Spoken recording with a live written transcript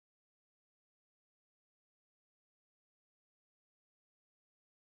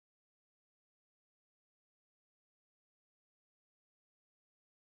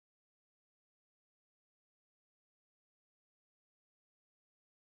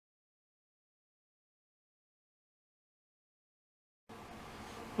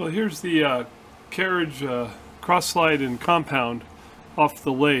Well, here's the carriage cross slide and compound off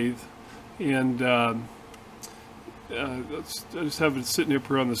the lathe, and I just have it sitting up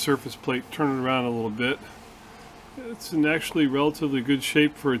here on the surface plate, turn it around a little bit. It's in actually relatively good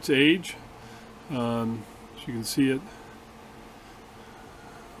shape for its age. As you can see, it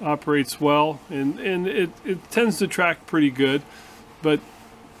operates well, and it tends to track pretty good, but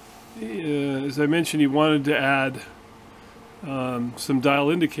as I mentioned, he wanted to add some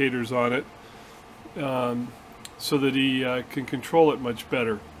dial indicators on it so that he can control it much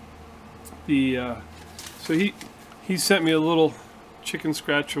better. So he sent me a little chicken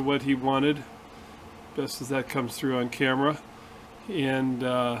scratch of what he wanted, best as that comes through on camera. And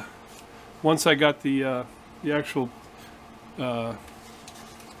once I got the actual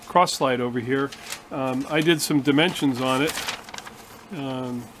cross slide over here, I did some dimensions on it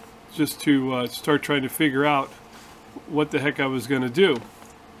just to start trying to figure out what the heck I was going to do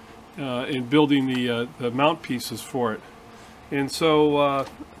in building the mount pieces for it. And so I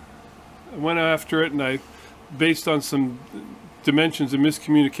went after it, and I, based on some dimensions and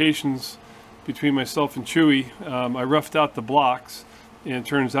miscommunications between myself and Chewy, I roughed out the blocks, and it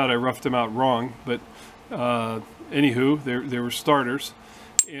turns out I roughed them out wrong, but anywho, they were starters.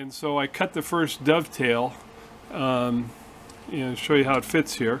 And so I cut the first dovetail, and show you how it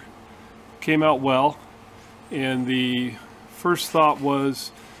fits here. Came out well, and the first thought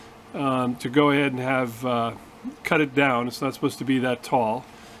was to go ahead and have cut it down. It's not supposed to be that tall,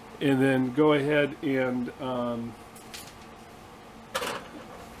 and then go ahead and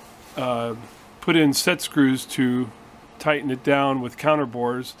put in set screws to tighten it down with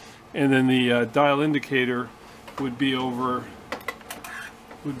counterbores, and then the dial indicator would be over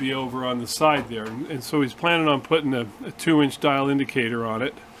on the side there. And so he's planning on putting a 2-inch dial indicator on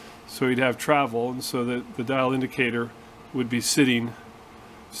it, so he'd have travel, and so that the dial indicator would be sitting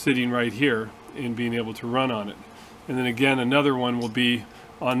right here and being able to run on it. And then again, another one will be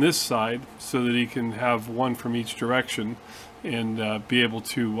on this side, so that he can have one from each direction and be able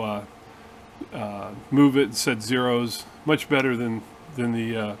to move it and set zeros much better than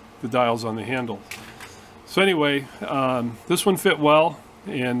the dials on the handle. So anyway, this one fit well,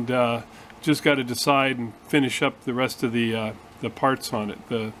 and just got to decide and finish up the rest of the parts on it,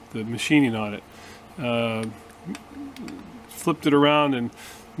 the machining on it. Flipped it around and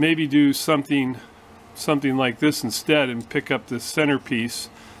maybe do something like this instead, and pick up the centerpiece,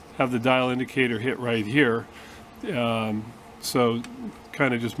 have the dial indicator hit right here. So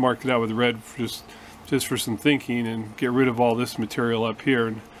kind of just mark it out with red just for some thinking, and get rid of all this material up here,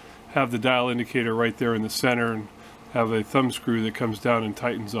 and have the dial indicator right there in the center, and have a thumb screw that comes down and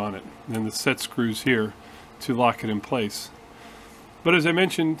tightens on it, and then the set screws here to lock it in place. But as I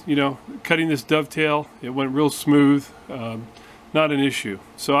mentioned, you know, cutting this dovetail, it went real smooth, not an issue.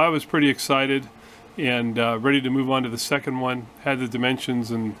 So I was pretty excited and ready to move on to the second one. Had the dimensions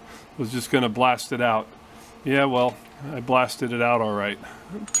and was just going to blast it out. Yeah, well, I blasted it out all right.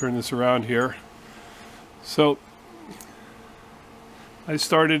 Turn this around here. So I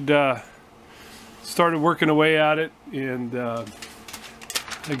started working away at it, and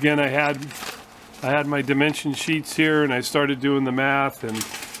again, I had my dimension sheets here, and I started doing the math, and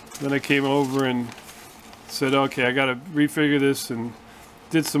then I came over and said, okay, I got to refigure this, and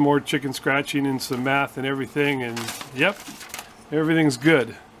did some more chicken scratching and some math and everything, and yep, everything's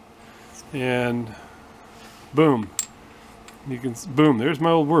good. And boom, boom, there's my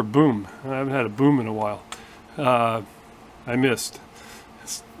old word, boom. I haven't had a boom in a while. I missed.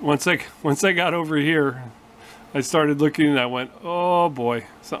 Once I got over here, I started looking, and I went, oh boy,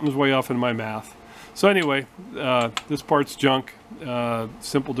 something's way off in my math. So anyway, this part's junk,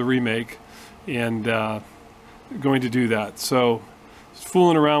 simple to remake, and going to do that. So just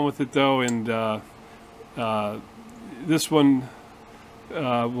fooling around with it though, and this one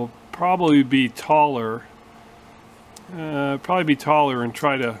will probably be taller, and try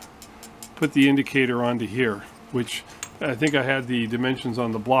to put the indicator onto here, which I think I had the dimensions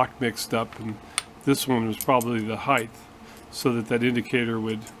on the block mixed up, and this one was probably the height, so that indicator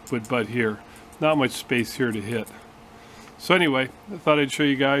would butt here. Not much space here to hit. So anyway, I thought I'd show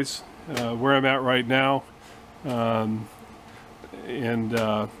you guys where I'm at right now, and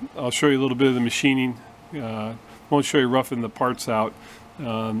I'll show you a little bit of the machining. Won't show you roughing the parts out,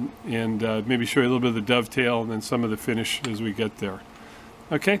 and maybe show you a little bit of the dovetail, and then some of the finish as we get there.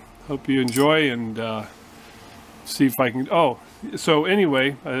 Okay, hope you enjoy, and see if I can. Oh, so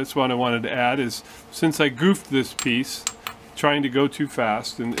anyway, that's what I wanted to add, is since I goofed this piece trying to go too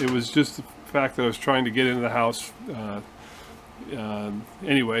fast, and it was just the fact that I was trying to get into the house.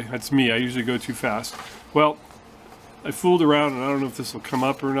 Anyway, that's me. I usually go too fast. Well, I fooled around, and I don't know if this will come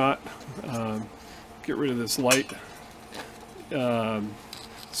up or not. Get rid of this light.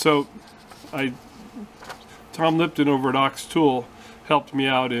 So Tom Lipton over at Ox Tool helped me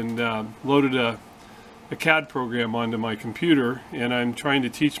out and loaded a CAD program onto my computer, and I'm trying to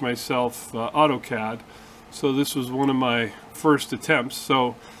teach myself AutoCAD. So this was one of my first attempts.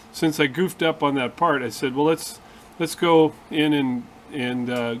 So since I goofed up on that part, I said, well, let's go in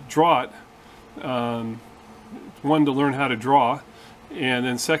and draw it. One, to learn how to draw, and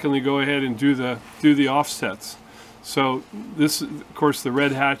then secondly, go ahead and do the offsets. So this, of course, the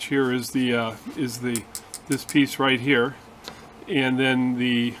red hatch here is this piece right here, and then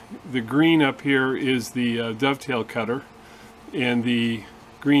the green up here is the dovetail cutter, and the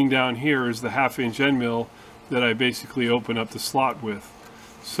green down here is the 1/2" end mill that I basically open up the slot with.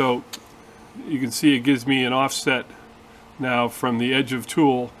 So you can see it gives me an offset now from the edge of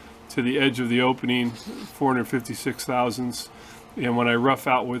tool to the edge of the opening, 456 thousandths, and when I rough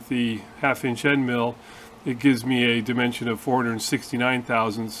out with the 1/2" end mill, it gives me a dimension of 469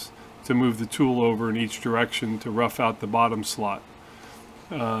 thousandths to move the tool over in each direction to rough out the bottom slot.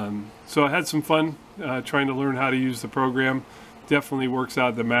 So I had some fun trying to learn how to use the program. Definitely works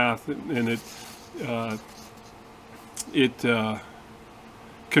out the math, and it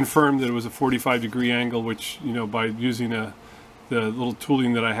confirmed that it was a 45-degree angle, which, you know, by using the little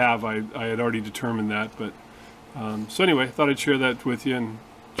tooling that I have, I had already determined that. But so anyway, I thought I'd share that with you, and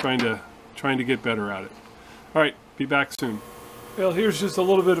trying to get better at it. All right, be back soon. Well, here's just a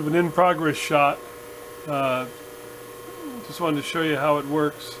little bit of an in-progress shot. Just wanted to show you how it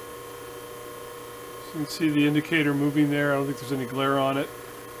works. So you can see the indicator moving there. I don't think there's any glare on it.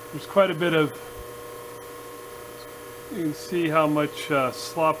 There's quite a bit of, you can see how much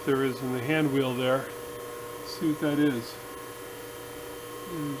slop there is in the hand wheel there. Let's see what that is.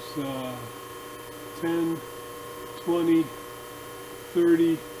 There's 10, 20,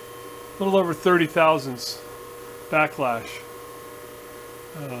 30, a little over 30 thousandths backlash.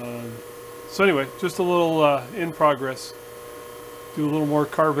 So anyway, just a little in progress. Do a little more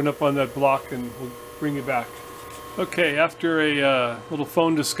carving up on that block, and we'll bring you back. Okay, after a little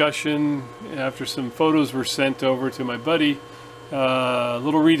phone discussion, after some photos were sent over to my buddy, a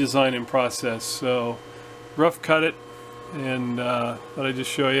little redesign in process. So rough cut it, and thought I'd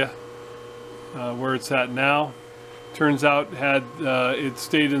just show you where it's at now. Turns out it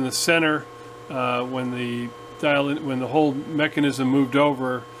stayed in the center when the whole mechanism moved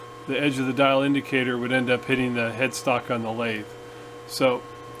over, the edge of the dial indicator would end up hitting the headstock on the lathe. So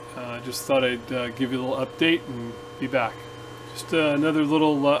just thought I'd give you a little update and be back. Just another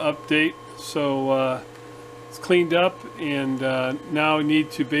little update. So it's cleaned up, and now I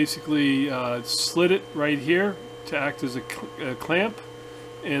need to basically slit it right here to act as a clamp,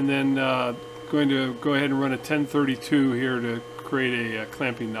 and then going to go ahead and run a 1032 here to create a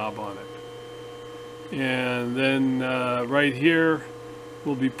clamping knob on it. And then right here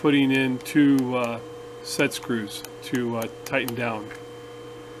we'll be putting in 2 set screws to tighten down.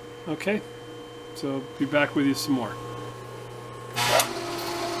 Okay, so be back with you some more.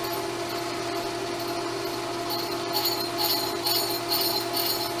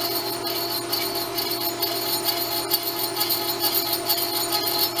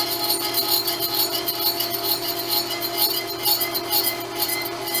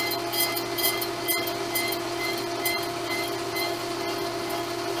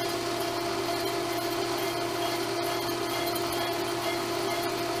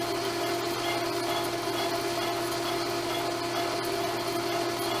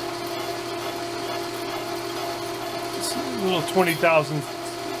 Little 20 thousandths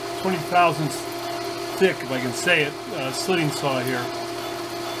thick, if I can say it, slitting saw here.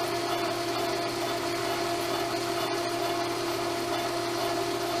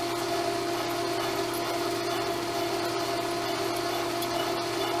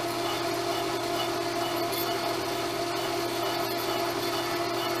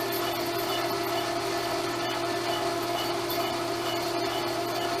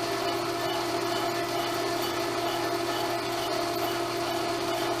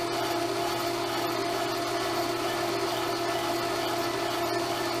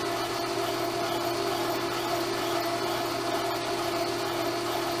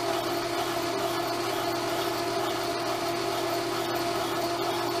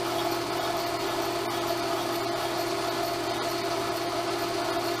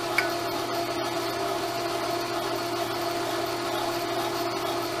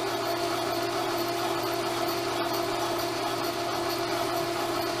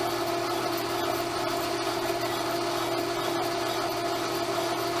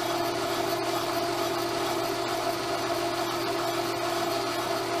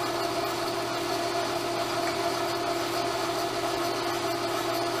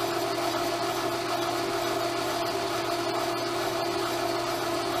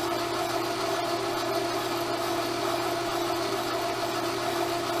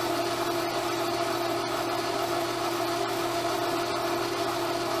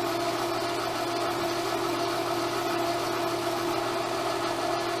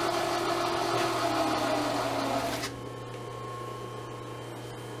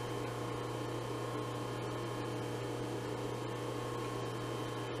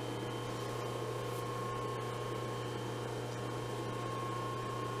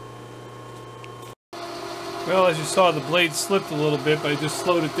 Well, as you saw, the blade slipped a little bit, but I just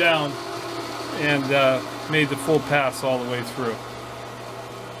slowed it down and made the full pass all the way through.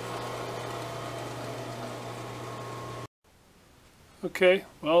 Okay,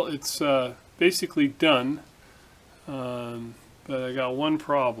 well, it's basically done, but I got one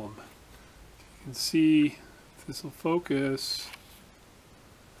problem. You can see, if this will focus,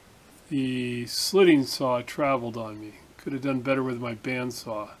 the slitting saw traveled on me. Could have done better with my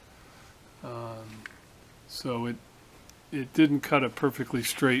bandsaw. So it didn't cut a perfectly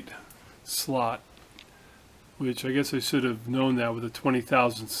straight slot, which I guess I should have known that with a 20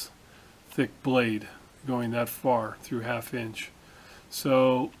 thousandths thick blade going that far through 1/2 inch.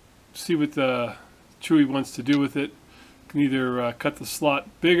 So see what the Chewy wants to do with it. You can either cut the slot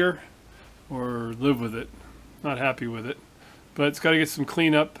bigger or live with it. Not happy with it, but it's got to get some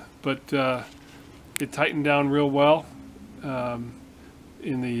cleanup. But it tightened down real well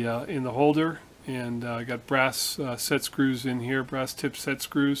in the holder, and I got brass set screws in here, brass tip set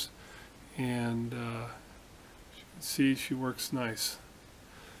screws, and you can see she works nice.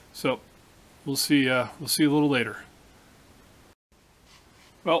 So we'll see a little later.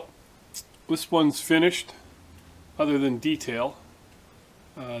 Well, this one's finished, other than detail,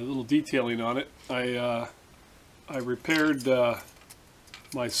 a little detailing on it. I repaired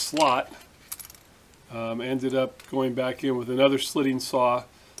my slot, ended up going back in with another slitting saw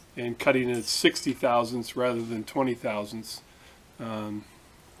and cutting it at 60 thousandths rather than 20 thousandths. A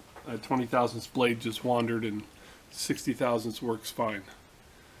 20 thousandths blade just wandered, and 60 thousandths works fine.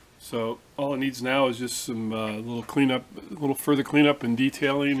 So all it needs now is just some little cleanup, a little further cleanup and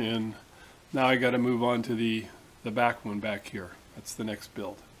detailing, and now I got to move on to the back one back here. That's the next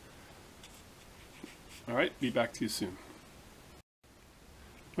build. All right, be back to you soon.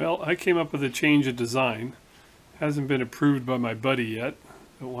 Well, I came up with a change of design. Hasn't been approved by my buddy yet.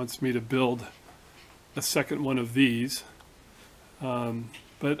 It wants me to build a second one of these.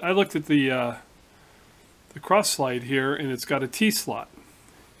 But I looked at the cross slide here, and it's got a T-slot.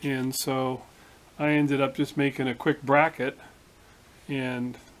 And so I ended up just making a quick bracket,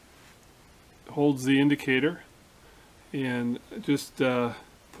 and holds the indicator, and just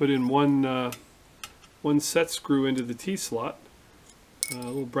put in one set screw into the T-slot, a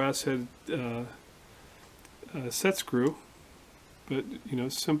little brass head set screw, but you know,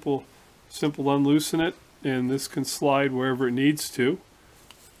 simple unloosen it, and this can slide wherever it needs to,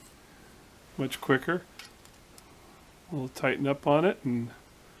 much quicker. We'll tighten up on it, and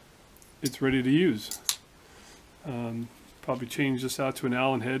it's ready to use. Probably change this out to an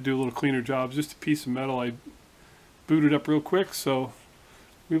Allen head, do a little cleaner job. Just a piece of metal I booted up real quick, so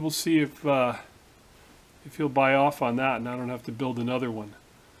we will see if he'll buy off on that and I don't have to build another one.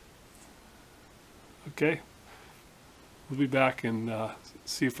 Okay, we'll be back and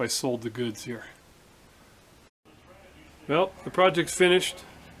see if I sold the goods here. Well, the project's finished.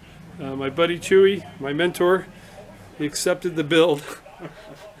 My buddy Chewy, my mentor, he accepted the build.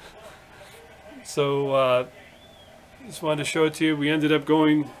 So just wanted to show it to you. We ended up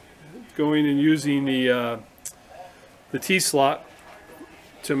going and using the T-slot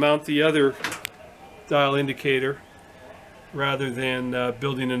to mount the other dial indicator rather than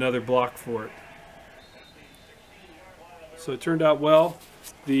building another block for it. So it turned out well.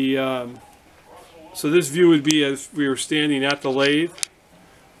 So this view would be as we were standing at the lathe,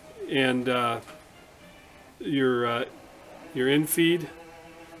 and your in feed,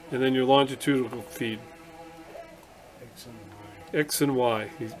 and then your longitudinal feed. X and Y.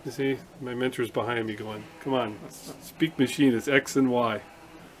 You see, my mentor's behind me going, come on, speak machine, it's X and Y.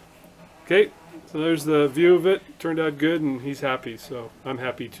 Okay, so there's the view of it. Turned out good, and he's happy, so I'm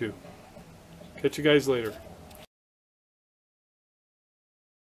happy too. Catch you guys later.